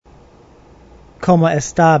Como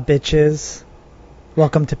esta, bitches?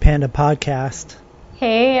 Welcome to Panda Podcast.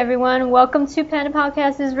 Hey everyone, welcome to Panda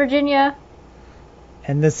Podcast. This is Virginia.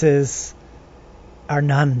 And this is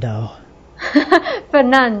Arnando.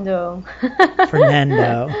 Fernando.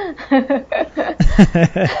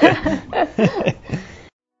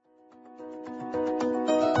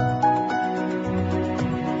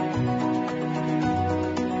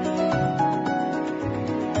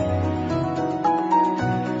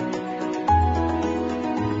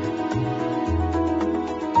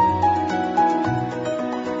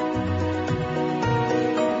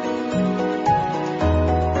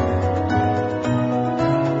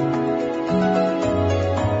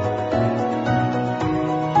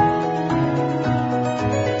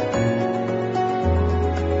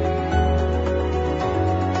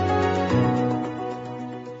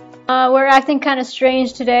 We're acting kind of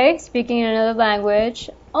strange today, speaking in another language,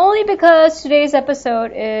 only because today's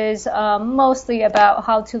episode is mostly about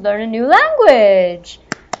how to learn a new language.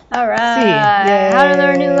 Alright, how to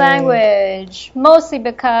learn a new language. Mostly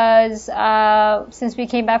because since we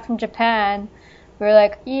came back from Japan, we were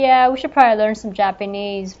like, yeah, we should probably learn some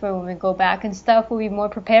Japanese for when we go back and stuff. We'll be more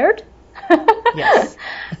prepared. Yes.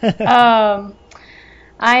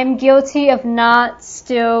 I'm guilty of not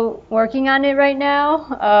still working on it right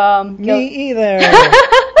now. Me either.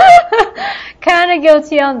 Kind of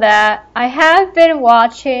guilty on that. I have been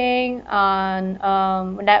watching on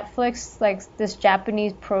Netflix like this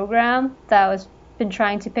Japanese program that I was been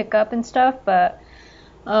trying to pick up and stuff, but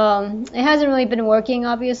it hasn't really been working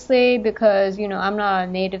obviously because I'm not a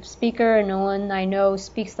native speaker and no one I know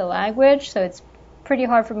speaks the language, so it's pretty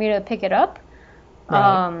hard for me to pick it up.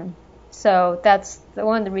 Right. So that's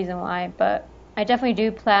one of the reasons why, but I definitely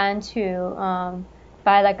do plan to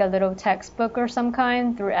buy like a little textbook or some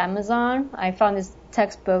kind through Amazon. I found this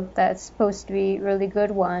textbook that's supposed to be a really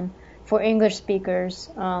good one for English speakers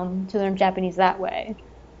to learn Japanese that way.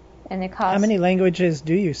 And it costs... How many languages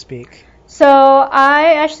do you speak? So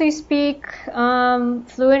I actually speak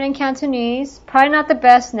fluent in Cantonese. Probably not the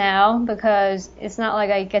best now because it's not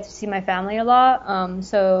like I get to see my family a lot.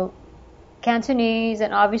 So Cantonese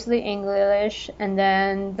and obviously English, and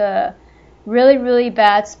then the really, really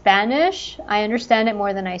bad Spanish. I understand it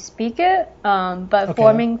more than I speak it, but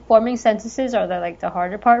okay. forming sentences are the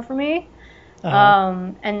harder part for me.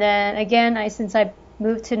 Uh-huh. And then again, since I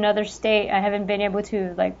moved to another state, I haven't been able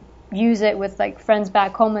to use it with friends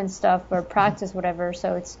back home and stuff or practice whatever.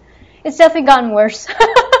 So it's definitely gotten worse.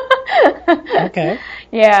 Okay.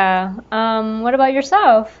 Yeah. What about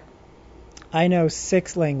yourself? I know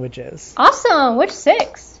 6 languages. Awesome. Which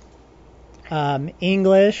 6?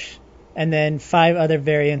 English, and then 5 other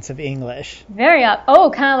variants of English. Kind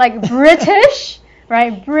of like British,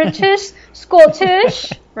 right? British,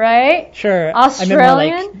 Scottish, right? Sure.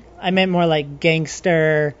 Australian. I meant more like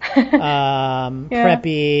gangster,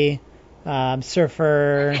 preppy,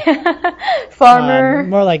 surfer, farmer.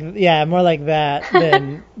 more like that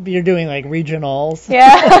than you're doing like regionals.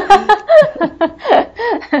 Yeah.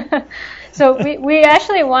 So we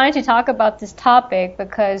actually wanted to talk about this topic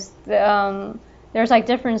because there's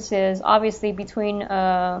differences obviously between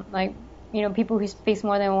people who speak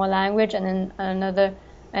more than one language and then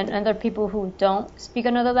other people who don't speak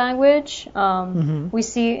another language. We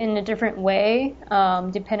see in a different way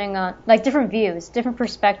depending on different views, different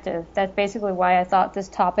perspective. That's basically why I thought this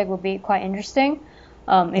topic would be quite interesting.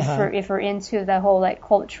 If we're into the whole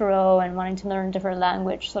cultural and wanting to learn a different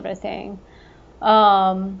language sort of thing.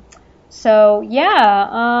 So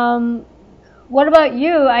yeah, what about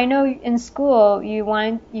you? I know in school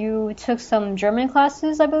you took some German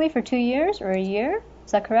classes, I believe, for 2 years or a year.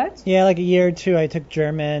 Is that correct? Yeah, like a year or two I took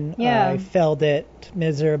German. Yeah. I failed it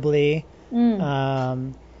miserably.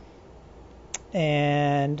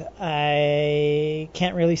 And I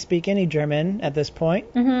can't really speak any German at this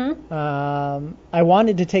point. Mm-hmm. I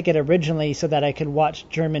wanted to take it originally so that I could watch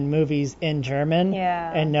German movies in German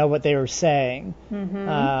and know what they were saying.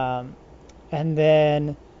 Mm-hmm. And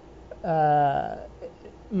then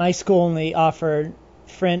my school only offered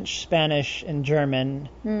French, Spanish, and German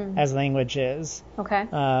as languages. Okay.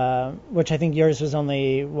 Which I think yours was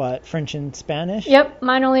only, French and Spanish? Yep,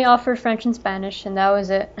 mine only offered French and Spanish, and that was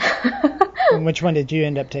it. And which one did you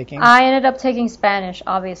end up taking? I ended up taking Spanish,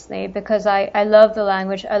 obviously, because I love the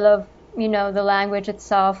language. I love, the language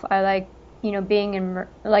itself. I like, being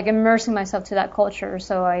immersing myself to that culture,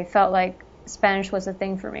 so I felt like Spanish was a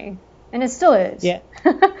thing for me. And it still is. Yeah.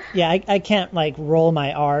 Yeah, I can't roll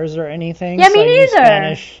my R's or anything. Yeah, so me neither.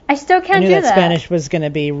 Spanish. I still can't do that. Spanish was going to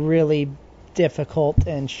be really difficult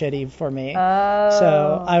and shitty for me. Oh.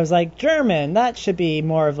 So I was like, German, that should be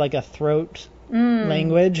more of a throat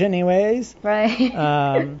language anyways.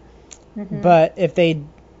 Right. But if they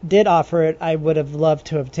did offer it, I would have loved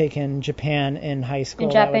to have taken Japan in high school.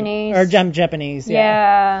 In Japanese. Japanese,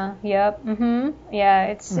 yeah. Yep. Yeah,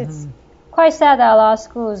 it's quite sad that a lot of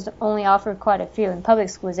schools only offer quite a few in public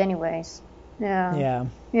schools anyways. Yeah.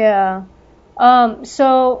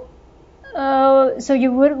 So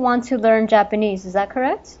you would want to learn Japanese, is that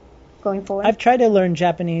correct? Going forward? I've tried to learn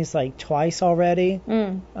Japanese like twice already.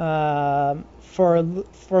 For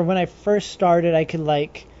when I first started, I could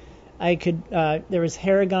there was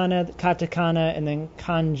hiragana, katakana, and then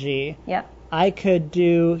kanji. Yeah. I could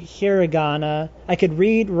do hiragana. I could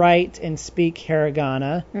read, write, and speak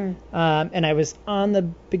hiragana. And I was on the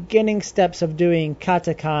beginning steps of doing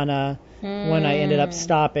katakana when I ended up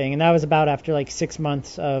stopping. And that was about after like 6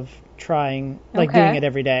 months of trying, doing it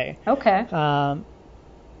every day. Okay.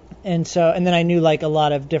 And then I knew like a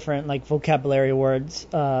lot of different like vocabulary words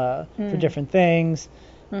for different things.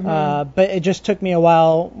 But it just took me a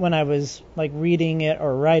while when I was like reading it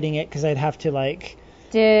or writing it, because I'd have to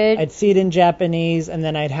I'd see it in Japanese, and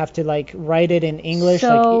then I'd have to like write it in English,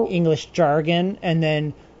 like English jargon,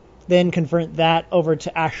 and then convert that over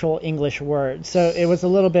to actual English words. So it's a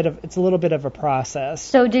little bit of a process.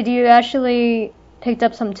 So did you actually picked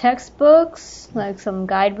up some textbooks, like some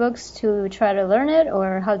guidebooks to try to learn it,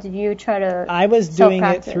 or how did you try to I was doing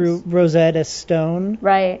it through Rosetta Stone.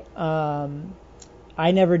 Right.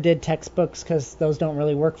 I never did textbooks because those don't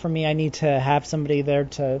really work for me. I need to have somebody there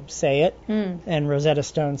to say it, and Rosetta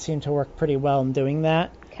Stone seemed to work pretty well in doing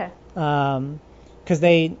that. Okay. Because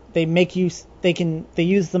they use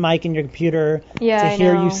the mic in your computer to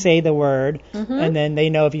hear you say the word, and then they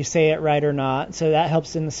know if you say it right or not. So that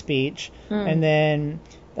helps in the speech. And then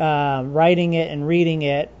writing it and reading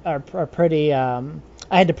it are pretty.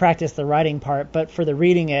 I had to practice the writing part, but for the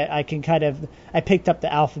reading it, I picked up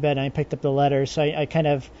the alphabet and I picked up the letters. So I kind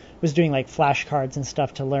of was doing like flashcards and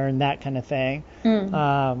stuff to learn that kind of thing.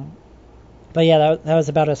 But yeah, that was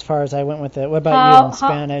about as far as I went with it. What about you in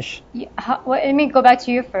Spanish? Let me go back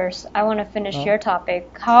to you first. I want to finish your topic.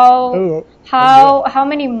 How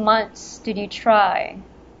many months did you try?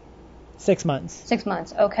 6 months. 6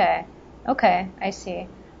 months. Okay, I see.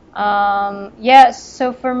 Yes.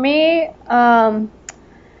 So for me,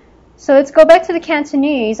 so let's go back to the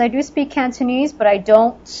Cantonese. I do speak Cantonese, but I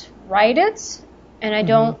don't write it and I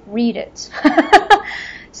don't read it.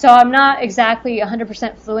 So I'm not exactly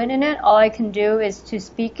 100% fluent in it. All I can do is to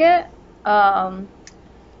speak it. But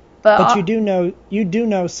you do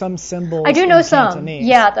know some symbols. I do know some. Cantonese.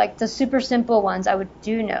 Yeah, like the super simple ones. I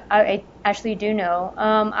actually do know.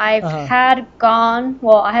 I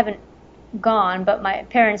haven't gone, but my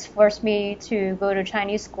parents forced me to go to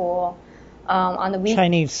Chinese school on the weekend.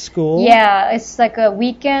 Chinese school? Yeah, it's like a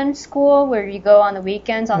weekend school where you go on the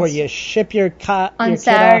weekends. Where you ship your kid off on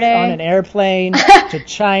an airplane to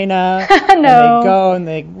China. No. And they go and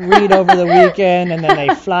they read over the weekend and then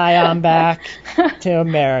they fly on back to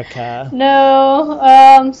America.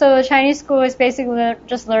 No. So the Chinese school is basically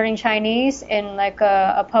just learning Chinese in like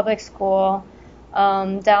a public school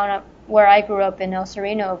down where I grew up in El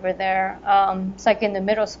Sereno over there. It's like in the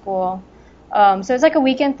middle school. So it's like a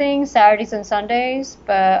weekend thing, Saturdays and Sundays.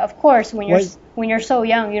 But of course, when you're so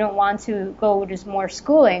young, you don't want to go to more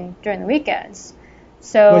schooling during the weekends.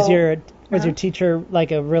 So was your teacher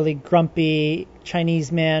like a really grumpy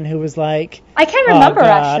Chinese man who was like, I can't remember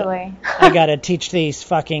actually. I gotta teach these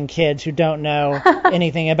fucking kids who don't know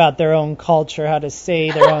anything about their own culture how to say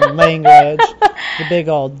their own language. The big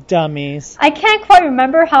old dummies. I can't quite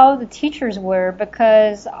remember how the teachers were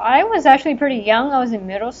because I was actually pretty young. I was in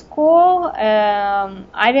middle school.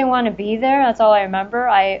 I didn't want to be there. That's all I remember.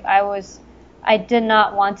 I did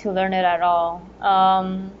not want to learn it at all.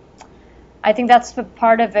 I think that's the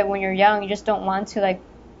part of it when you're young. You just don't want to like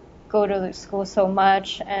go to the school so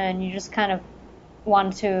much, and you just kind of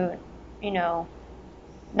want to,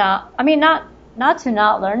 not to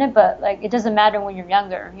not learn it, but like it doesn't matter when you're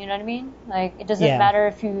younger. You know what I mean? Like it doesn't matter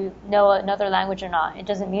if you know another language or not. It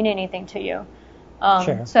doesn't mean anything to you.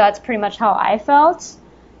 Sure. So that's pretty much how I felt.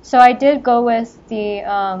 So I did go to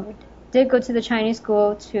the Chinese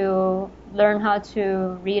school to learn how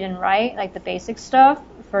to read and write, like the basic stuff,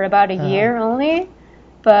 for about a year only.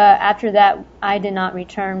 But after that, I did not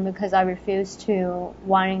return because I refused to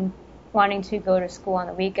wanting to go to school on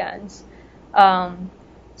the weekends.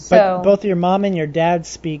 But both your mom and your dad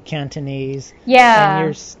speak Cantonese.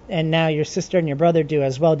 Yeah. And now your sister and your brother do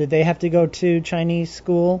as well. Did they have to go to Chinese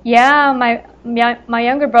school? Yeah, my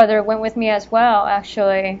younger brother went with me as well,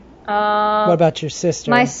 actually. What about your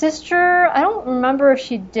sister? My sister, I don't remember if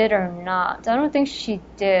she did or not. I don't think she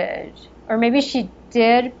did. Or maybe she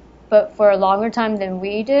did, but for a longer time than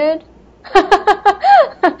we did.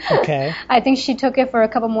 Okay. I think she took it for a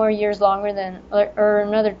couple more years longer than, or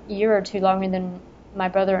another year or two longer than my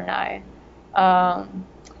brother and I.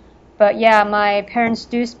 But yeah, my parents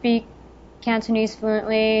do speak Cantonese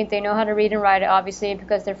fluently. They know how to read and write it, obviously,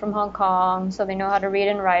 because they're from Hong Kong, so they know how to read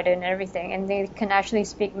and write it and everything. And they can actually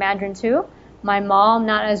speak Mandarin too. My mom,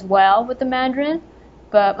 not as well with the Mandarin,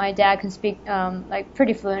 but my dad can speak like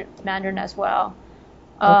pretty fluent Mandarin as well.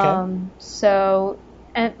 Okay. So,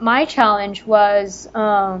 and my challenge was,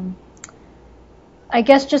 I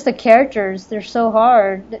guess, just the characters. They're so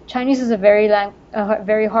hard. Chinese is a very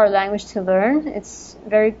hard language to learn. It's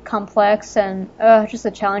very complex and just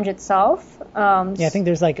a challenge itself. Yeah, I think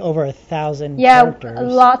there's like over 1,000 characters. Yeah,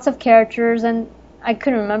 lots of characters, and I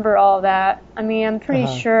couldn't remember all that. I mean, I'm pretty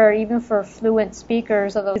sure even for fluent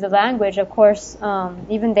speakers of the language, of course,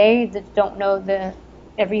 even they don't know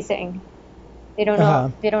everything. They don't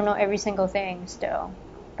know. They don't know every single thing still,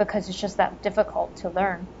 because it's just that difficult to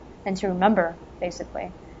learn and to remember, basically.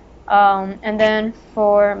 And then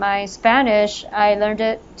for my Spanish, I learned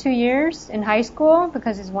it 2 years in high school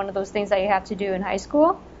because it's one of those things that you have to do in high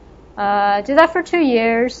school. Did that for 2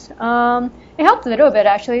 years. It helped a little bit,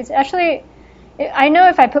 actually. I know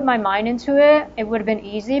if I put my mind into it, it would have been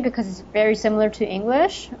easy because it's very similar to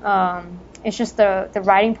English. It's just the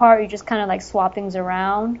writing part, you just kind of like swap things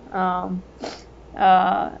around.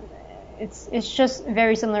 It's just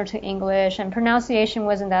very similar to English, and pronunciation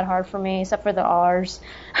wasn't that hard for me, except for the R's.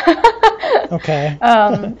 Okay.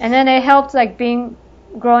 And then it helped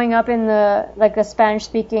growing up in a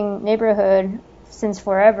Spanish-speaking neighborhood since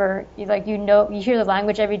forever. You hear the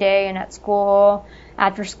language every day, and at school,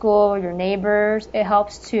 after school, your neighbors. It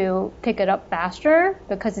helps to pick it up faster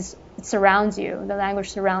because it surrounds you. The language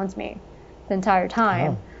surrounds me the entire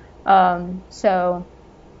time. So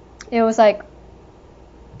it was like,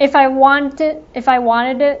 if I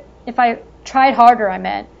tried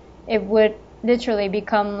harder, it would literally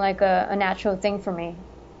become like a natural thing for me.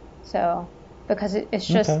 So, because it's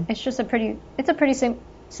just a pretty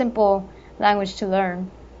simple language to learn.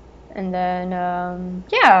 And then,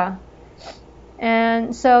 yeah.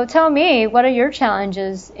 And so tell me, what are your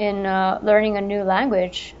challenges in learning a new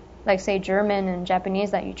language, like say German and Japanese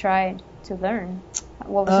that you tried to learn?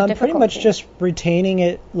 What was the difficulty? Pretty much just retaining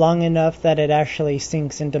it long enough that it actually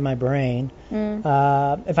sinks into my brain.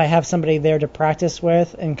 If I have somebody there to practice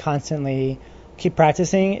with and constantly keep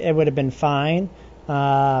practicing, it would have been fine.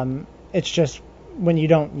 It's just when you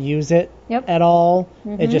don't use it at all,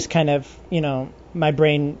 it just kind of, my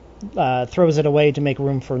brain throws it away to make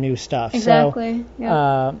room for new stuff. Exactly.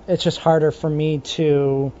 So it's just harder for me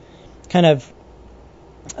to kind of,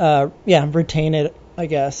 retain it, I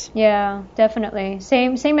guess. Yeah, definitely.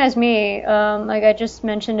 Same as me. Like I just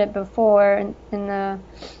mentioned it before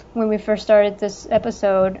when we first started this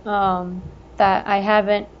episode, that I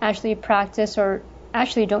haven't actually practiced or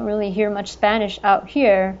actually don't really hear much Spanish out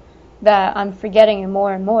here, that I'm forgetting it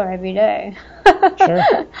more and more every day. Sure.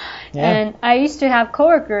 Yeah. And I used to have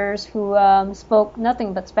coworkers who spoke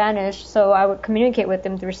nothing but Spanish, so I would communicate with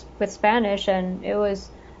them with Spanish, and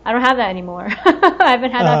I don't have that anymore. I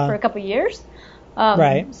haven't had that for a couple of years.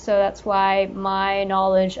 Right. So that's why my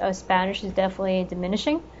knowledge of Spanish is definitely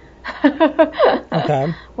diminishing.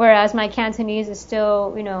 Okay. Whereas my Cantonese is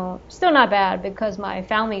still not bad because my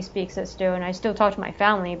family speaks it still, and I still talk to my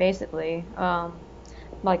family basically,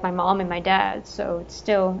 like my mom and my dad. So it's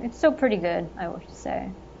still pretty good, I would say.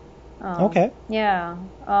 Okay. Yeah.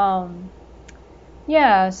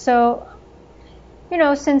 Yeah. So,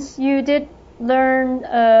 since you did learn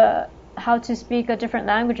how to speak a different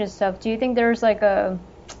language and stuff, do you think there's like a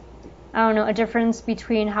difference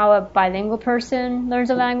between how a bilingual person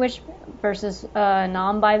learns a language versus a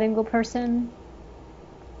non-bilingual person?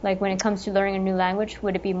 Like when it comes to learning a new language,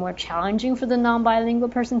 would it be more challenging for the non-bilingual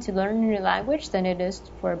person to learn a new language than it is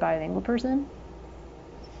for a bilingual person?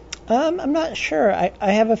 I'm not sure. I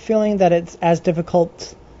have a feeling that it's as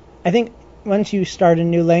difficult. I think once you start a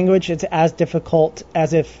new language, it's as difficult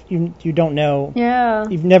as if you don't know. Yeah.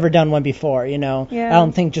 You've never done one before, Yeah. I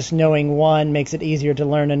don't think just knowing one makes it easier to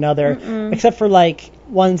learn another, except for like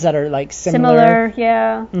ones that are like similar.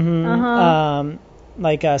 Yeah. Mm-hmm.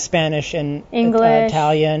 Like Spanish and English.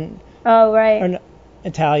 Italian. Oh, right. Or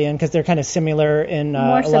Italian, because they're kind of similar in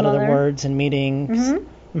a lot of the words and meanings.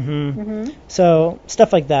 So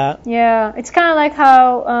stuff like that. Yeah, it's kind of like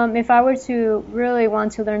how if I were to really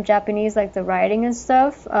want to learn Japanese, like the writing and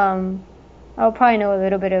stuff, I'll probably know a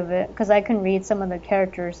little bit of it because I can read some of the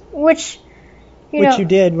characters, which Which you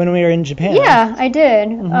did when we were in Japan. Yeah, I did.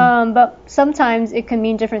 Mm-hmm. But sometimes it can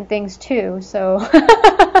mean different things too. So.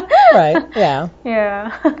 Right. Yeah.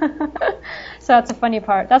 Yeah. So that's a funny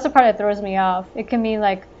part. That's the part that throws me off. It can mean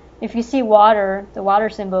like if you see water, the water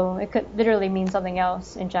symbol, it could literally mean something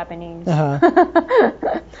else in Japanese.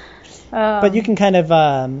 But you can kind of,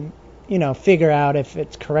 figure out if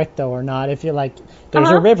it's correct though or not. If you're like, there's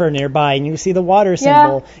a river nearby and you see the water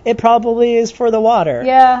symbol, it probably is for the water.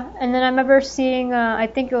 Yeah. And then I remember seeing, I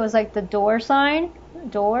think it was like the door sign,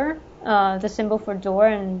 the symbol for door,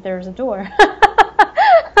 and there's a door.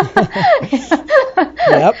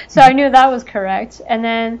 Yep. So I knew that was correct. And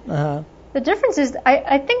then the difference is,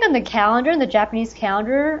 I think on the calendar, the Japanese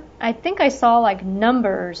calendar, I think I saw like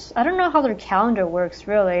numbers. I don't know how their calendar works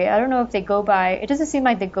really. I don't know if they go by, it doesn't seem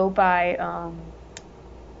like they go by,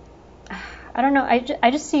 I don't know.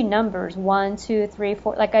 I just see numbers, 1, 2, 3,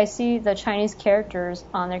 4. Like I see the Chinese characters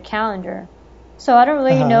on their calendar. So I don't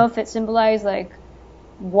really know if it symbolizes like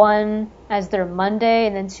 1 as their Monday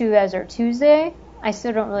and then 2 as their Tuesday. I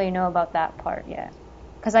still don't really know about that part yet.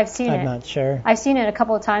 Because I've seen it. I'm not sure. I've seen it a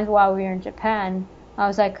couple of times while we were in Japan. I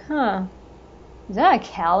was like, is that a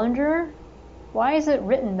calendar? Why is it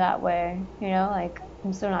written that way?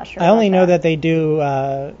 I'm still not sure. I only know that they do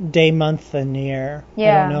day, month, and year.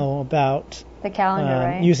 Yeah. I don't know about the calendar,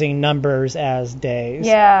 right? Using numbers as days.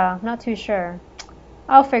 Yeah, I'm not too sure.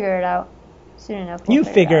 I'll figure it out soon enough. You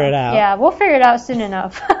figure it out. Yeah, we'll figure it out soon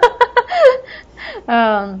enough.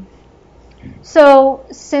 So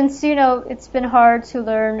since, it's been hard to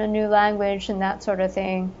learn a new language and that sort of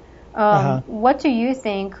thing, what do you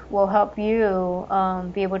think will help you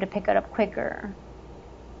be able to pick it up quicker?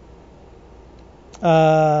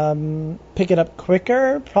 Pick it up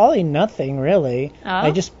quicker? Probably nothing, really. I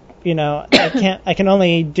just, I can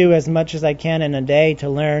only do as much as I can in a day to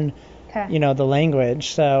learn, the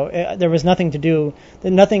language. So there was nothing to do,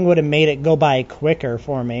 nothing would have made it go by quicker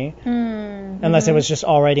for me. Unless it was just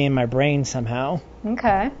already in my brain somehow.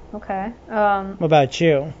 Okay. What about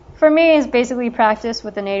you? For me, it's basically practice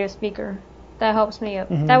with a native speaker. That helps me.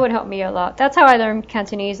 That would help me a lot. That's how I learned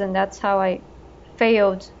Cantonese, and that's how I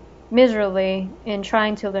failed miserably in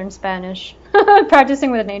trying to learn Spanish.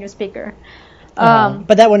 Practicing with a native speper.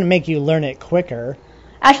 But that wouldn't make you learn it quicker.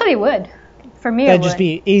 Actually, it would. For me, That'd just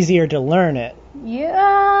be easier to learn it.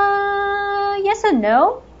 Yeah. Yes and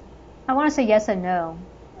no. I want to say yes and no.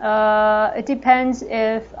 It depends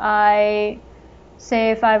if I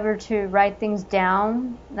were to write things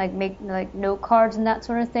down, like make like note cards and that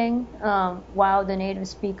sort of thing, while the native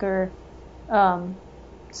speaker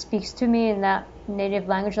speaks to me in that native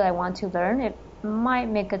language that I want to learn, it might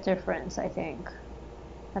make a difference, I think.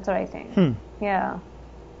 That's what I think. Yeah.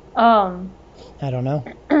 I don't know.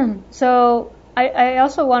 So I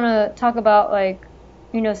also want to talk about, like,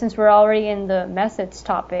 since we're already in the methods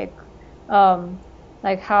topic,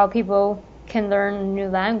 like how people can learn a new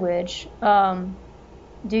language.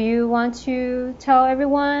 Do you want to tell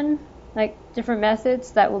everyone like different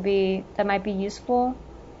methods that might be useful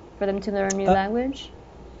for them to learn a new language?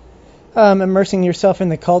 Immersing yourself in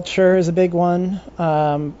the culture is a big one.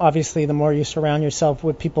 Obviously, the more you surround yourself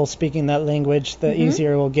with people speaking that language, the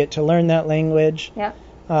easier it will get to learn that language. Yeah.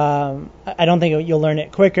 I don't think you'll learn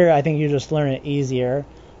it quicker. I think you just learn it easier.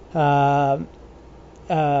 You've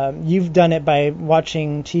done it by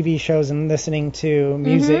watching TV shows and listening to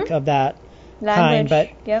music of that kind, but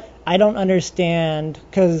I don't understand,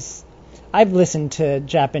 because I've listened to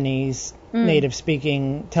Japanese native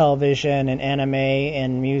speaking television and anime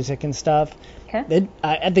and music and stuff. Okay.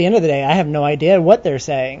 At the end of the day, I have no idea what they're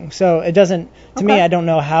saying. So it doesn't, to me, I don't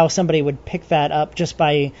know how somebody would pick that up just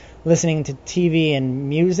by listening to TV and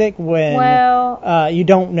music when you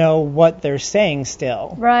don't know what they're saying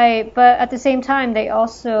still. Right, but at the same time, they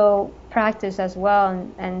also practice as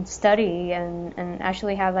well and study and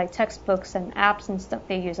actually have like textbooks and apps and stuff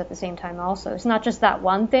they use at the same time also. It's not just that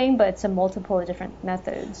one thing, but it's a multiple different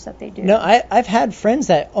methods that they do. No, I've had friends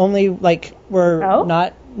that only were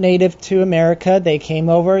not native to America. They came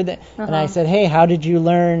over and I said, hey, how did you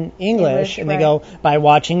learn English? And they go, by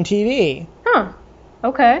watching TV. Huh.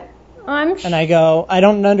 Okay. And I go, I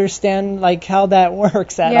don't understand how that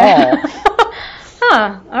works at all.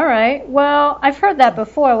 Huh. All right. Well, I've heard that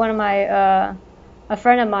before. One of my a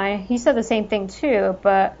friend of mine, he said the same thing too.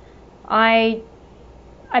 But I'm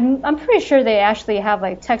pretty sure they actually have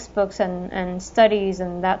like textbooks and studies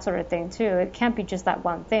and that sort of thing too. It can't be just that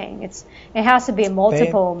one thing. It has to be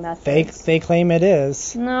multiple methods. They claim it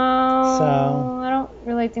is. No, I don't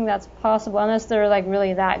really think that's possible unless they're like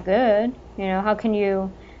really that good. How can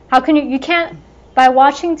you? You can't, by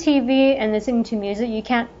watching TV and listening to music, you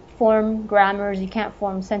can't form grammars, you can't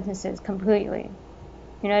form sentences completely.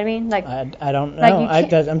 You know what I mean? Like I don't know.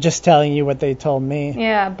 Like I'm just telling you what they told me.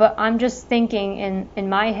 Yeah, but I'm just thinking in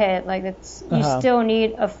my head, like you still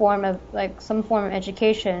need a form of like some form of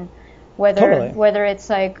education, whether it's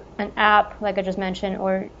like an app, like I just mentioned,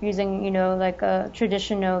 or using like a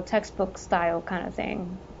traditional textbook style kind of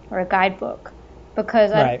thing, or a guidebook,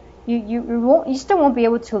 because you still won't be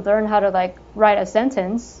able to learn how to like write a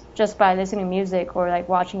sentence just by listening to music or like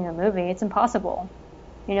watching a movie. It's impossible.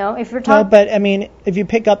 If you're talking. No, but I mean, if you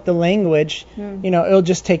pick up the language, it'll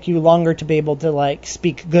just take you longer to be able to like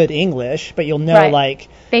speak good English, but you'll know like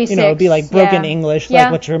basics, it'll be like broken English, like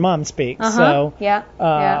what your mom speaks. So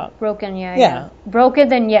broken, broken,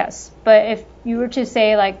 then yes. But if you were to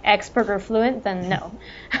say like expert or fluent, then no.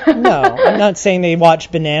 No, I'm not saying they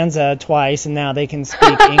watched Bonanza twice and now they can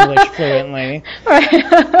speak English fluently. Right.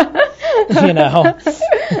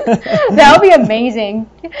 That would be amazing.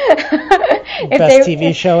 Best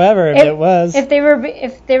TV show ever if it was. If they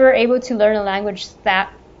were able to learn a language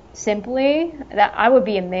that simply, that I would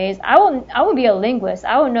be amazed. I would be a linguist.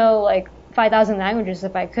 I would know like 5,000 languages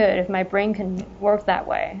if I could. If my brain can work that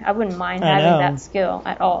way, I wouldn't mind having that skill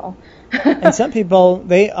at all. And some people,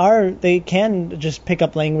 they can just pick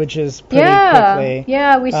up languages pretty quickly.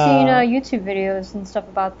 Yeah, we've seen YouTube videos and stuff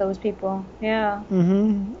about those people. Yeah.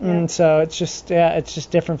 Mm-hmm. Yeah. And so it's just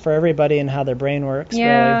different for everybody and how their brain works.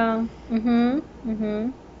 Yeah. Really. Mm-hmm.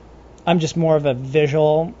 I'm just more of a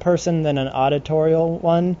visual person than an auditorial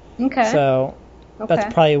one. Okay. So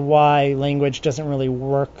that's probably why language doesn't really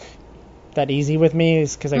work that easy with me,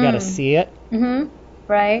 is because I got to see it. Mm-hmm.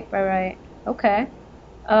 Right. Okay.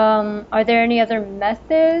 Are there any other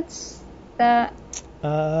methods that...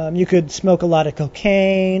 you could smoke a lot of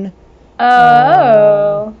cocaine.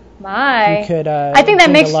 Oh, my. You could I think that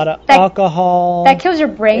drink a lot of alcohol. That kills your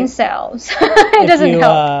brain cells. It doesn't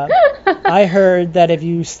help. I heard that if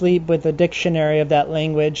you sleep with a dictionary of that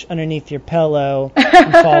language underneath your pillow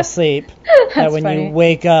and fall asleep, that when you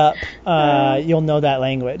wake up, you'll know that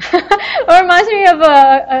language. It reminds me of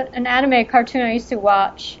an anime cartoon I used to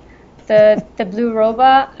watch. The Blue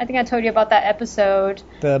Robot. I think I told you about that episode.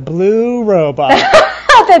 The Blue Robot.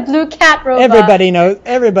 The Blue Cat Robot.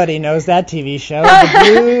 Everybody knows that TV show. The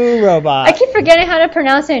Blue Robot. I keep forgetting how to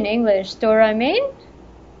pronounce it in English. Doraemon?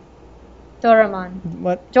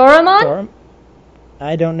 What? Doraemon?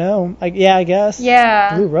 I don't know. I guess.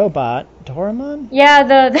 Yeah. Blue Robot. Doraemon?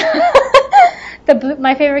 Yeah,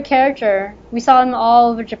 my favorite character. We saw him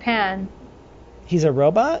all over Japan. He's a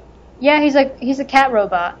robot? Yeah, he's a cat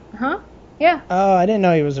robot. Huh? Yeah. Oh, I didn't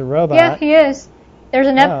know he was a robot. Yeah, he is. There's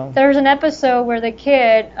an episode where the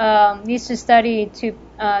kid needs to study to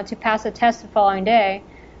pass a test the following day.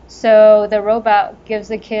 So the robot gives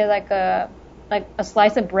the kid like a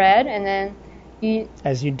slice of bread, and then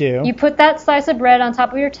as you do, you put that slice of bread on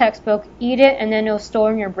top of your textbook, eat it, and then it'll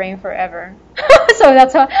store in your brain forever. So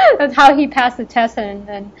that's how he passed the test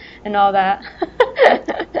and all that.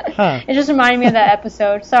 Huh. It just reminded me of that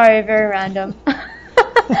episode. Sorry, very random.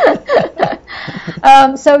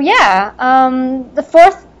 The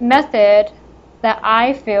fourth method that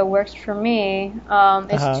I feel works for me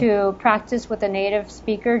is to practice with a native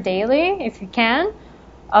speaker daily, if you can.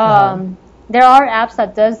 There are apps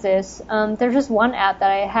that does this. There's just one app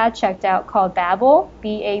that I had checked out called Babbel,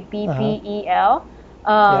 Babbel.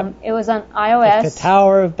 It was on iOS. Like the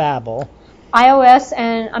Tower of Babel. iOS,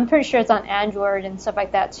 and I'm pretty sure it's on Android and stuff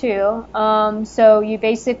like that too. So you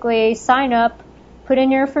basically sign up, put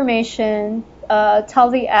in your information, tell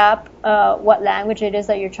the app what language it is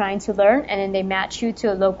that you're trying to learn, and then they match you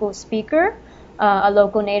to a local speaker, a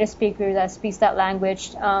local native speaker that speaks that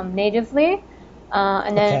language natively.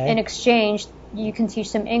 And then in exchange, you can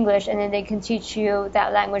teach them English, and then they can teach you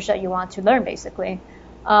that language that you want to learn, basically.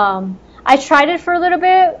 I tried it for a little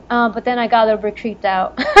bit, but then I got a little bit creeped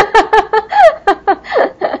out.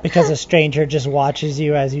 Because a stranger just watches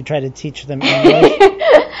you as you try to teach them English?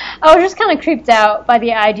 I was just kind of creeped out by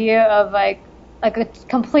the idea of like a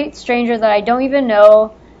complete stranger that I don't even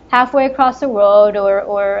know, halfway across the world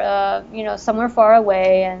or somewhere far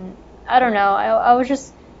away, and I don't know. I was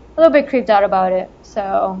just a little bit creeped out about it,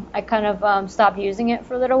 so I kind of stopped using it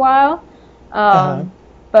for a little while.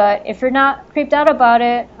 But if you're not creeped out about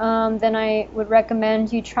it, then I would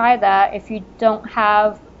recommend you try that if you don't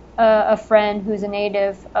have a friend who's a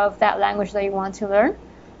native of that language that you want to learn.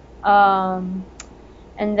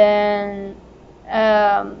 And then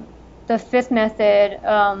the fifth method,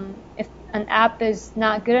 if an app is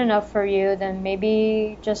not good enough for you, then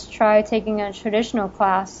maybe just try taking a traditional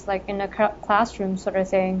class, like in a classroom sort of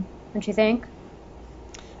thing. Don't you think?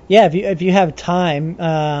 Yeah, if you have time,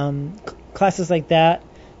 classes like that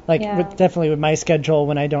Definitely with my schedule,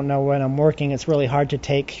 when I don't know when I'm working, it's really hard to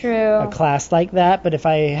take a class like that. But if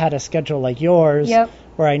I had a schedule like yours,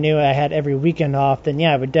 where I knew I had every weekend off, then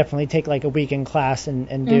I would definitely take like a weekend class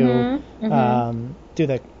and do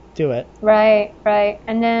it. Right.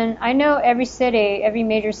 And then I know every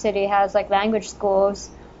major city has like language schools.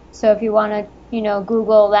 So if you want to,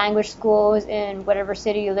 Google language schools in whatever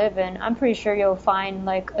city you live in, I'm pretty sure you'll find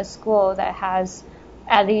like a school that has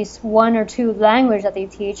at least one or two language that they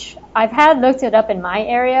teach. I've looked it up in my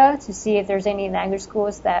area to see if there's any language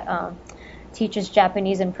schools that teaches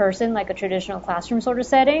Japanese in person, like a traditional classroom sort of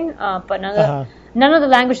setting. But none of the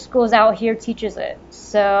language schools out here teaches it.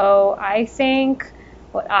 So I think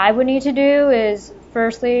what I would need to do is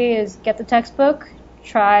firstly get the textbook,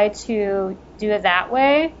 try to do it that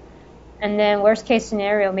way. And then worst case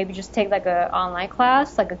scenario, maybe just take like a online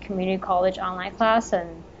class, like a community college online class,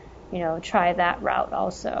 and try that route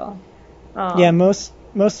also.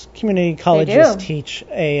 Most community colleges teach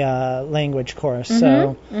a language course.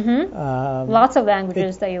 So lots of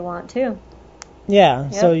languages that you want too. Yeah,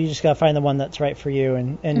 so you just got to find the one that's right for you,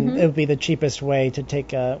 and it would be the cheapest way to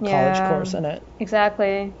take a college course in it.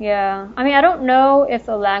 Exactly, yeah. I mean, I don't know if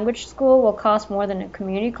a language school will cost more than a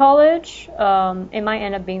community college. It might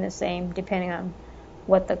end up being the same depending on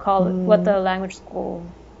what the language school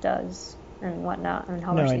does and whatnot, and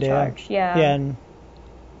how much they charge. Yeah.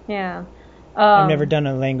 I've never done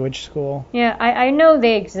a language school. Yeah, I know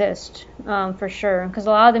they exist, for sure, because a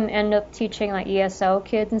lot of them end up teaching like ESL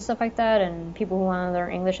kids and stuff like that, and people who want to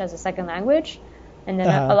learn English as a second language. And then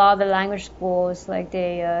a lot of the language schools, like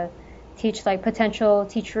they teach like potential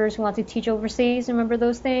teachers who want to teach overseas. Remember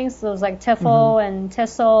those things? Those like TEFL and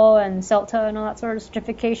TESOL and CELTA and all that sort of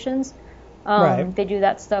certifications. They do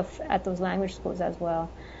that stuff at those language schools as well.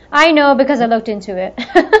 I know because I looked into it.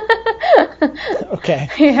 Okay.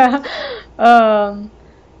 Yeah.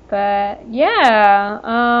 But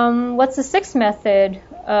yeah. What's the sixth method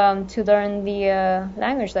to learn the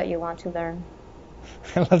language that you want to learn?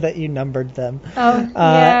 I love that you numbered them.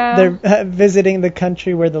 They're visiting the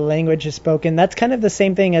country where the language is spoken. That's kind of the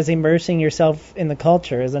same thing as immersing yourself in the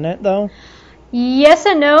culture, isn't it, though? Yes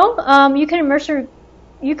and no. You can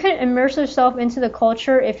immerse yourself into the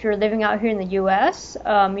culture if you're living out here in the U.S.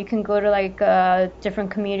 You can go to like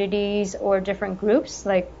different communities or different groups,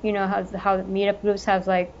 like how meetup groups have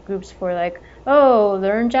like groups for like,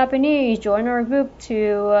 learn Japanese, join our group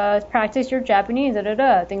to practice your Japanese,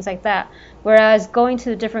 things like that. Whereas going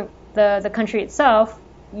to the country itself,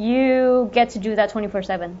 you get to do that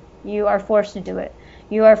 24/7. You are forced to do it.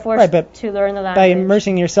 You are forced to learn the language. By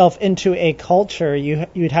immersing yourself into a culture,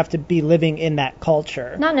 you'd have to be living in that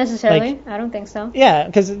culture. Not necessarily. I don't think so. Yeah,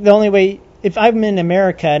 because the only way, if I'm in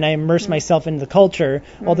America and I immerse myself into the culture,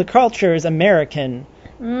 well, the culture is American.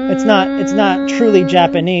 It's not truly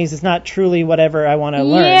Japanese. It's not truly whatever I want to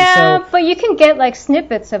learn. Yeah, but you can get like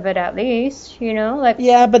snippets of it at least,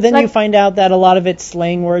 Yeah, but then you find out that a lot of it's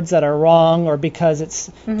slang words that are wrong, or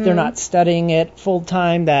because they're not studying it full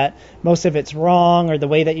time, that most of it's wrong, or the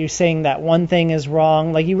way that you're saying that one thing is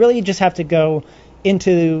wrong. Like, you really just have to go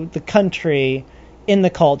into the country, in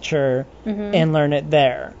the culture, and learn it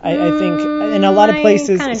there. I think in a lot of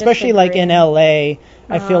places, especially like in LA,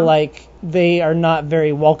 I feel like they are not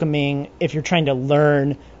very welcoming if you're trying to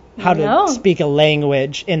learn how to speak a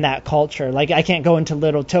language in that culture. Like, I can't go into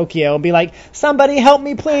Little Tokyo and be like, somebody help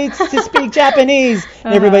me please to speak Japanese.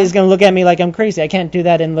 And everybody's going to look at me like I'm crazy. I can't do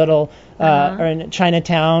that in Little or in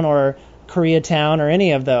Chinatown or Koreatown or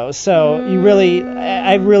any of those. So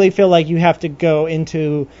I really feel like you have to go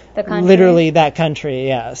into literally that country.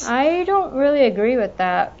 Yes. I don't really agree with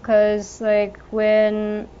that, because like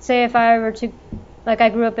if I were to, like, I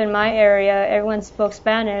grew up in my area, everyone spoke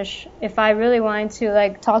Spanish. If I really wanted to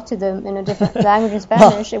like talk to them in a different language in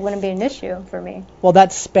Spanish, it wouldn't be an issue for me. Well,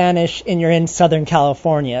 that's Spanish, and you're in Southern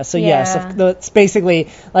California. So yes, it's basically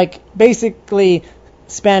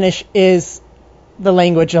Spanish is the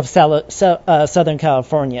language of Southern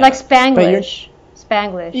California. Like Spanglish.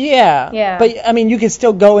 Spanglish. Yeah. But I mean, you could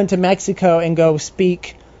still go into Mexico and go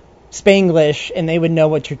speak Spanglish, and they would know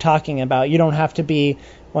what you're talking about. You don't have to be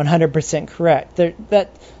 100% correct.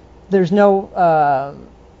 There's no.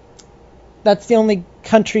 That's the only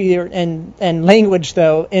country and language,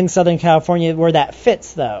 though, in Southern California where that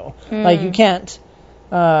fits, though. Like, you can't.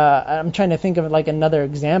 I'm trying to think of like another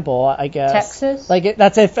example, I guess. Texas? Like,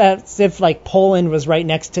 that's if like Poland was right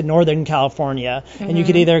next to Northern California, and you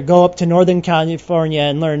could either go up to Northern California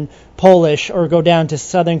and learn Polish, or go down to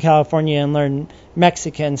Southern California and learn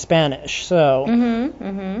Mexican Spanish.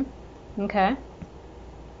 So. Okay.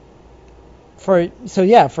 for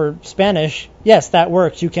Spanish, yes, that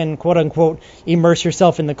works. You can quote unquote immerse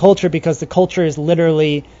yourself in the culture because the culture is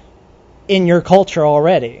literally in your culture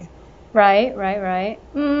already. Right.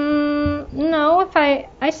 No, if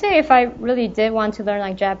I really did want to learn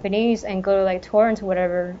like Japanese and go to like torrents or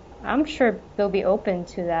whatever, I'm sure they'll be open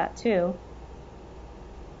to that too.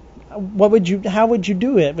 How would you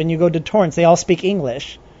do it when you go to torrents? They all speak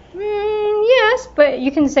English. Yes, but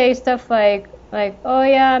you can say stuff like, oh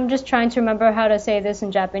yeah, I'm just trying to remember how to say this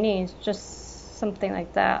in Japanese. Just something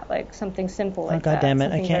like that, like something simple like that. Oh, God damn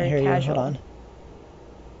it, I can't hear you. Hold on.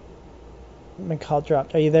 My call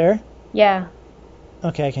dropped. Are you there? Yeah.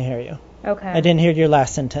 Okay, I can hear you. Okay. I didn't hear your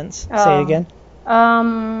last sentence. Say it again.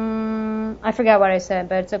 I forgot what I said,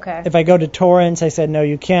 but it's okay. If I go to torrents, I said no,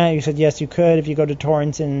 you can't. You said yes, you could. If you go to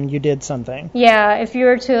torrents and you did something. Yeah, if you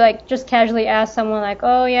were to like just casually ask someone like,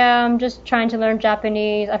 oh yeah, I'm just trying to learn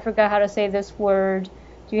Japanese. I forgot how to say this word.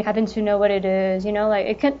 Do you happen to know what it is? You know,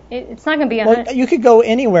 like it's not gonna be. Well, you could go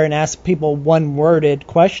anywhere and ask people one-worded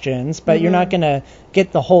questions, but you're not gonna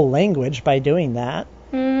get the whole language by doing that.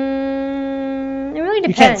 It really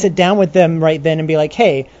depends. You can't sit down with them right then and be like,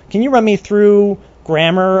 hey, can you run me through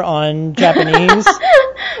grammar on Japanese?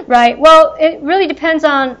 Right. Well, it really depends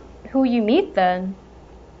on who you meet then,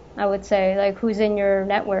 I would say, like who's in your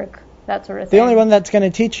network, that sort of thing. The only one that's going to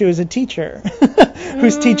teach you is a teacher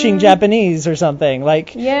who's teaching Japanese or something.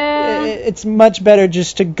 Like, yeah. It's much better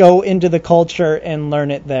just to go into the culture and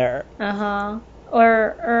learn it there. Uh-huh.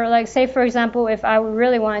 Or like, say, for example, if I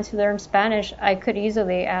really wanted to learn Spanish, I could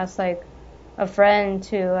easily ask, like, a friend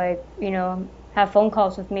to, like, you know, have phone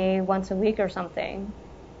calls with me once a week or something.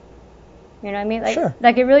 You know what I mean? Like, sure.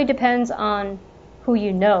 Like, it really depends on who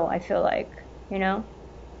you know, I feel like, you know?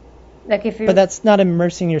 Like, if you. But that's not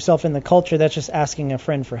immersing yourself in the culture, that's just asking a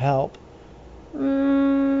friend for help.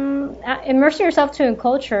 Immersing yourself to a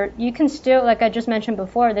culture, you can still, like I just mentioned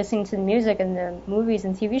before, listening to the music and the movies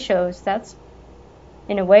and TV shows, that's,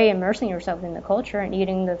 in a way, immersing yourself in the culture and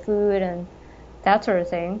eating the food and that sort of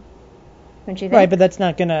thing. Don't you think? Right, but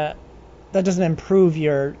that doesn't improve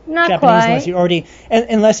your not Japanese quite.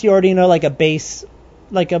 unless you already know like a base,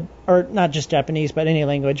 or not just Japanese, but any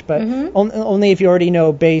language, but only if you already know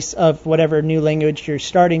a base of whatever new language you're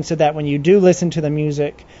starting, so that when you do listen to the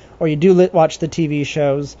music or you do watch the TV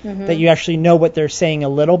shows, that you actually know what they're saying a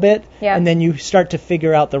little bit, and then you start to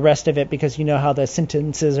figure out the rest of it because you know how the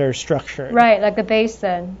sentences are structured. Right, like a base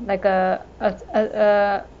then, like an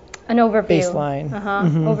overview. Baseline.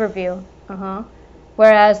 Overview.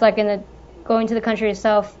 Whereas like going to the country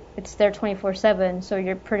itself, it's there 24/7, so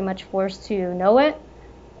you're pretty much forced to know it,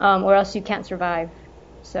 or else you can't survive.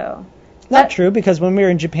 So. Not true, because when we were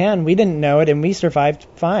in Japan, we didn't know it and we survived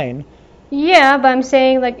fine. Yeah, but I'm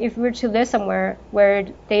saying, like, if we were to live somewhere where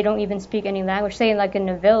they don't even speak any language, say, like, in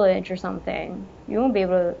a village or something, you won't be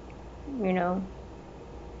able to, you know,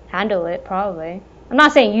 handle it, probably. I'm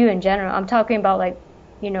not saying you in general. I'm talking about, like,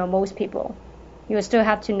 you know, most people. You would still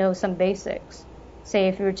have to know some basics. Say,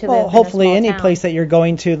 if you were to live in a small hopefully any town. place that you're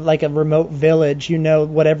going to, like a remote village, you know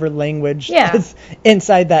whatever language is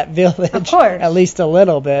inside that village. Of course. At least a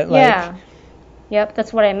little bit. Yeah. Yep,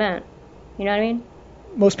 that's what I meant. You know what I mean?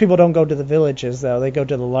 Most people don't go to the villages, though. They go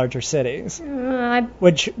to the larger cities.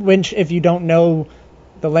 Which, if you don't know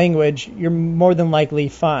the language, you're more than likely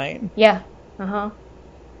fine. Yeah.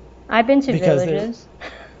 I've been to villages.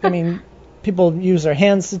 I mean, people use their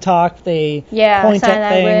hands to talk. They point at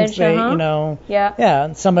things. They, you know. Yeah. Yeah.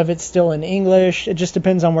 And some of it's still in English. It just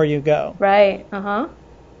depends on where you go. Right.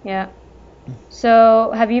 Yeah. So,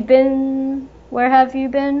 where have you been?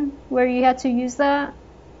 Where you had to use that?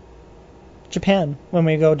 Japan. When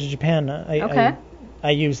we go to Japan,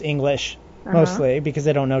 I use English mostly because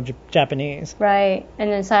I don't know Japanese. Right.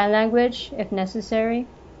 And then sign language, if necessary.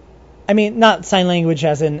 I mean, not sign language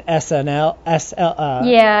as in ALS,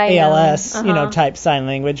 you know, type sign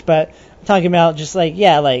language, but I'm talking about just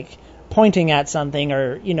like pointing at something,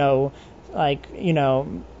 or, you know, like, you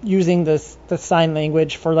know, using the sign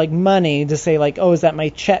language for like money to say like, oh, is that my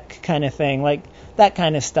check kind of thing? Like, that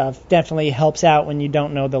kind of stuff definitely helps out when you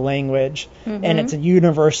don't know the language, and it's a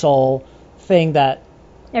universal thing that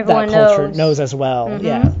everyone that culture knows as well.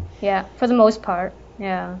 Yeah, for the most part.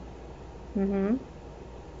 Yeah.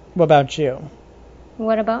 What about you?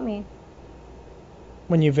 What about me?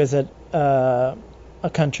 When you visit a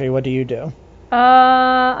country, what do you do?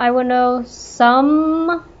 I would know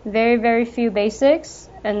some very, very few basics,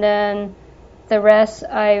 and then the rest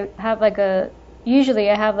I have usually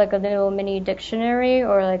I have like a little mini dictionary,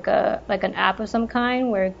 or like an app of some kind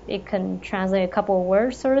where it can translate a couple of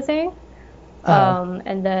words, sort of thing.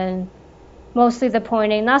 And then mostly the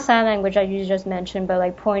pointing, not sign language I usually just mentioned, but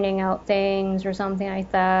like pointing out things or something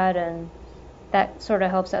like that, and that sort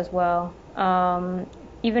of helps as well.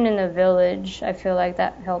 Even in the village, I feel like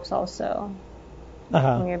that helps also.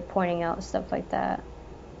 When you're pointing out stuff like that.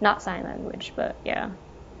 Not sign language, but yeah.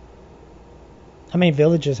 How many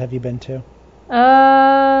villages have you been to?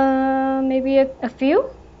 Maybe a few.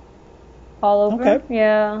 All over. Okay.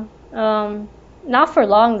 Yeah. Not for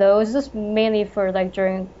long though. It's just mainly for like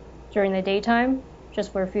during the daytime,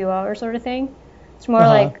 just for a few hours sort of thing. It's more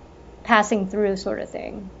like passing through sort of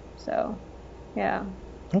thing. So, yeah.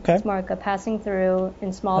 Okay. It's more like a passing through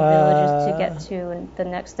in small villages to get to the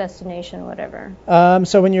next destination, whatever.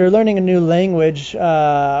 So when you're learning a new language,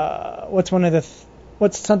 what's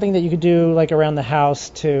something that you could do like around the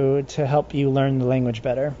house to help you learn the language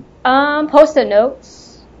better? Post-it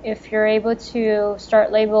notes. If you're able to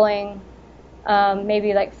start labeling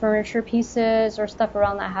maybe like furniture pieces or stuff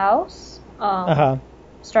around the house.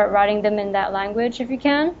 Start writing them in that language if you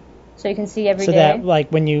can. So you can see every day. So that, like,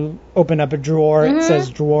 when you open up a drawer, it says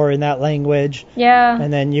drawer in that language. Yeah.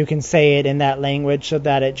 And then you can say it in that language so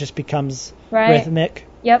that it just becomes rhythmic.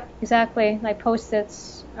 Yep, exactly. Like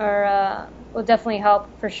Post-its will definitely help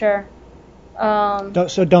for sure.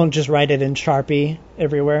 So don't just write it in Sharpie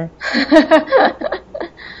everywhere.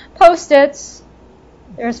 Post-its.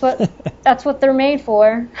 That's what they're made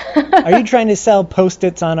for. Are you trying to sell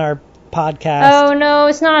Post-its on our podcast? Oh, no,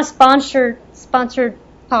 it's not a sponsored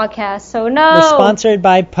podcast, so no. We're sponsored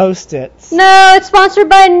by Post-its. No, it's sponsored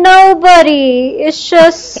by nobody. It's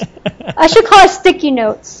just, I should call it sticky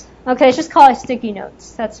notes. Okay, let's just call it sticky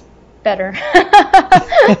notes. That's better.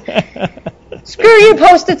 Screw you,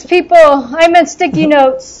 Post-its people. I meant sticky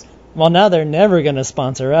notes. Well, now they're never going to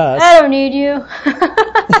sponsor us. I don't need you.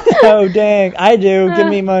 Oh, dang. I do. Give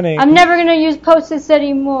me money. I'm never going to use Post-its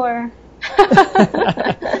anymore.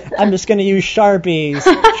 I'm just going to use Sharpies.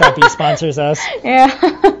 Sharpie sponsors us. Yeah.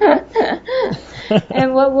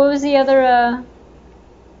 And what was the other?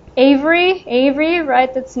 Avery,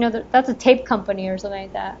 right? That's that's a tape company or something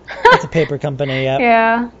like that. That's a paper company, yeah.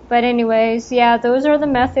 Yeah. But anyways, yeah, those are the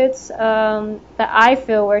methods that I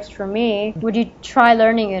feel works for me. Would you try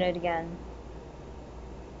learning it again?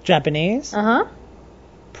 Japanese?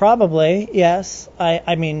 Probably, yes.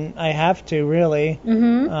 I mean, I have to, really.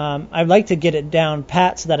 Mm-hmm. I'd like to get it down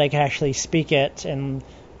pat so that I can actually speak it and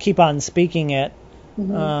keep on speaking it.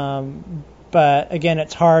 Mm-hmm. But, again,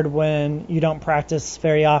 it's hard when you don't practice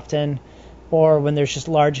very often or when there's just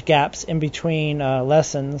large gaps in between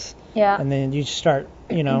lessons. Yeah. And then you start,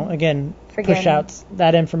 again, Forgetting. push out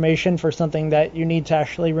that information for something that you need to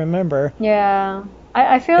actually remember. Yeah.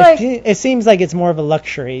 I feel like... It seems like it's more of a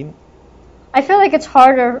luxury. I feel like it's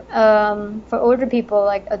harder for older people,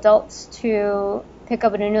 like adults, to pick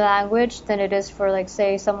up a new language than it is for, like,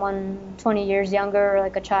 say, someone 20 years younger,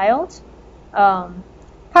 like a child.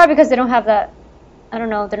 Probably because they don't have that, I don't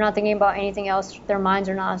know, they're not thinking about anything else. Their minds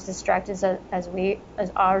are not as distracted as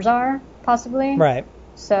ours are, possibly. Right.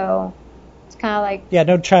 So it's kind of like... Yeah,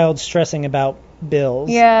 no child stressing about bills.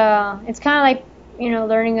 Yeah, it's kind of like,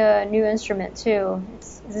 learning a new instrument, too.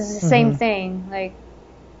 This is the same thing. Like,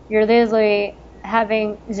 you're literally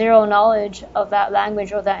having zero knowledge of that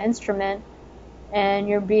language or that instrument, and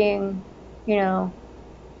you're being, your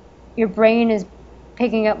brain is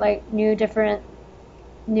picking up, like,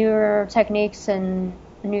 newer techniques and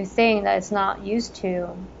a new thing that it's not used to.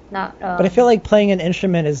 But I feel like playing an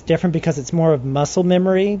instrument is different because it's more of muscle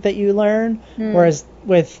memory that you learn, whereas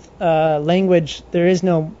with language, there is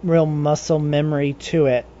no real muscle memory to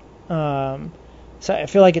it. So I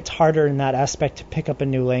feel like it's harder in that aspect to pick up a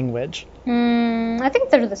new language. I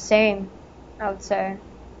think they're the same, I would say.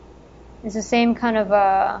 It's the same kind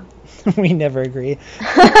of... We never agree.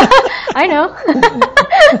 I know.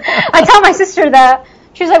 I tell my sister that.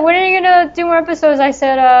 She's like, when are you going to do more episodes? I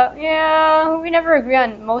said, yeah, we never agree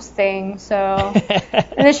on most things, so...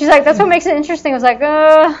 And then she's like, that's what makes it interesting. I was like,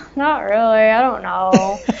 not really, I don't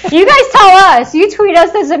know. You guys tell us. You tweet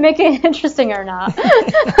us, does it make it interesting or not?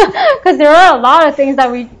 Because there are a lot of things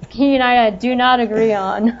that he and I do not agree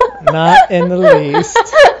on. Not in the least.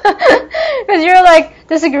 Because you're like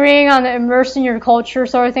disagreeing on the immerse in your culture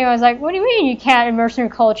sort of thing. I was like, what do you mean you can't immerse in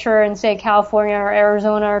your culture in, say, California or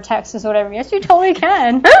Arizona or Texas or whatever? Yes, you totally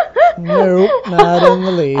can. Nope, not in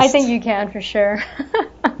the least. I think you can for sure.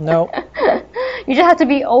 Nope. You just have to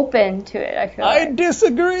be open to it, I feel like. I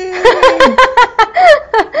disagree!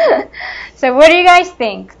 So what do you guys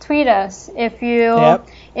think? Tweet us if you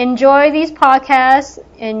enjoy these podcasts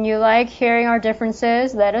and you like hearing our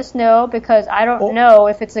differences, let us know, because I don't know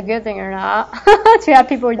if it's a good thing or not to have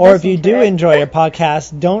people Or if you do enjoy a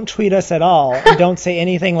podcast, don't tweet us at all. Don't say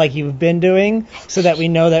anything like you've been doing so that we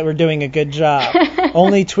know that we're doing a good job.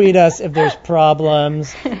 Only tweet us if there's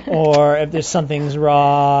problems or if there's something's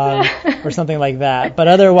wrong or something like that. But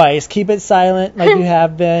otherwise, keep it silent like you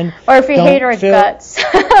have been. Or if you hate our guts. Or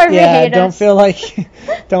if you hate don't us. feel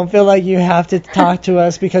like you have to talk to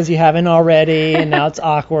us because you haven't already and now it's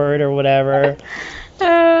awkward or whatever.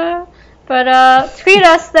 But tweet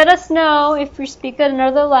us, let us know if you speak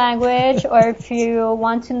another language or if you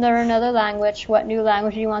want to learn another language, what new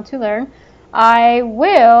language you want to learn. I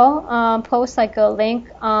will post like a link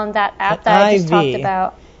on that app that I just talked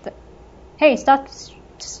about. Hey, stop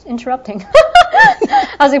just interrupting.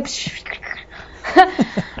 I was like,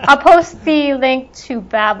 I'll post the link to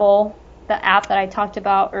Babbel, the app that I talked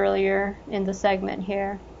about earlier in the segment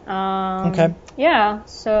here. Okay. Yeah,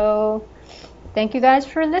 so thank you guys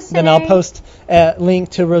for listening. Then I'll post a link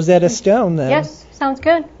to Rosetta Stone then. Yes, sounds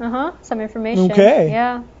good. Some information. Okay.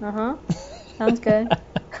 Yeah, sounds good.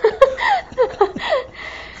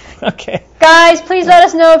 Okay. Guys, please let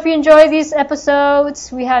us know if you enjoy these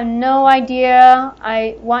episodes. We have no idea.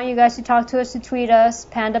 I want you guys to talk to us, to tweet us,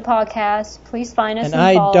 Panda Podcast. Please find us and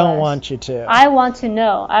I follow don't us. want you to. I want to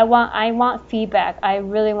know. I want feedback. I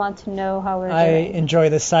really want to know how we're doing. I enjoy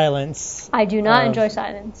the silence. I do not enjoy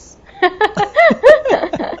silence.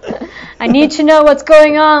 I need to know what's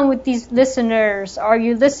going on with these listeners. Are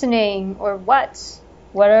you listening or what?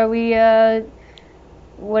 What are we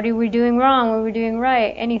doing wrong? What are we doing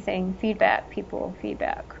right? Anything. Feedback, people.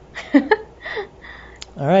 Feedback.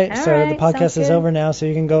 All right. So the podcast is over now, so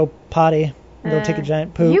you can go potty. Go take a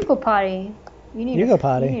giant poop. You go potty. You go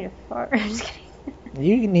potty. You need a fart. I'm just kidding.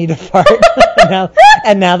 You need a fart.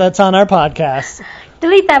 and now that's on our podcast.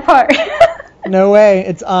 Delete that part. No way.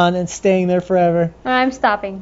 It's on and staying there forever. I'm stopping.